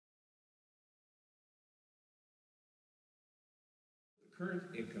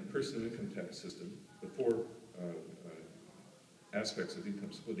current personal income tax system, the four aspects of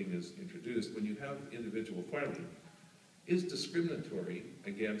income splitting is introduced, when you have individual filing, is discriminatory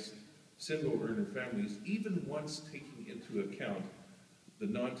against single earner families, even once taking into account the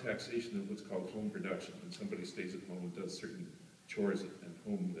non-taxation of what's called home production. When somebody stays at home and does certain chores at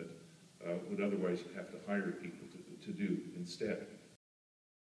home that would otherwise have to hire people to do instead.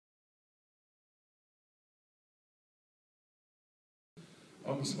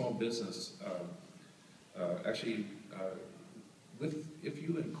 On the small business, if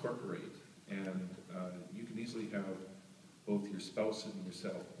you incorporate, and you can easily have both your spouse and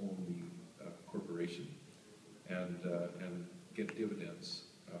yourself own the corporation and get dividends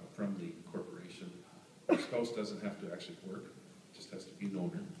from the corporation. Your spouse doesn't have to actually work, just has to be an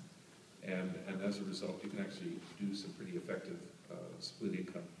owner. And as a result, you can actually do some pretty effective split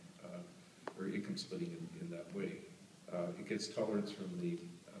income, or income splitting in that way. It gets tolerance from the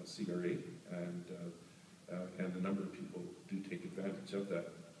CRA, and a number of people do take advantage of that.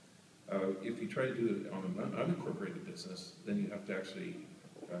 If you try to do it on an unincorporated business, then you have to actually,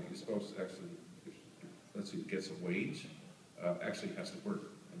 your spouse actually, let's say gets a wage, actually has to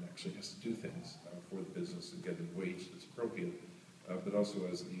work and actually has to do things for the business and get a wage that's appropriate. But also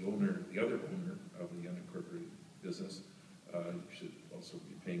as the owner, the other owner of the unincorporated business, you should also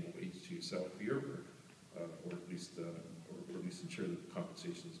be paying a wage to yourself for your work, or at least ensure that the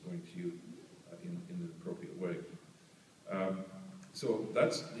compensation is going to you in an appropriate way. So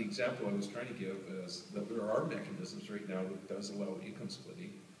that's the example I was trying to give, is that there are mechanisms right now that does allow income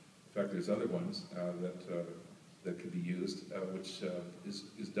splitting. In fact, there's other ones that could be used, which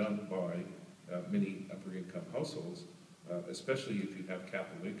is done by many upper income households, especially if you have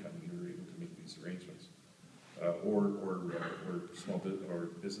capital income, you're able to make these arrangements, or small or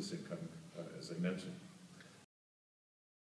business income, as I mentioned.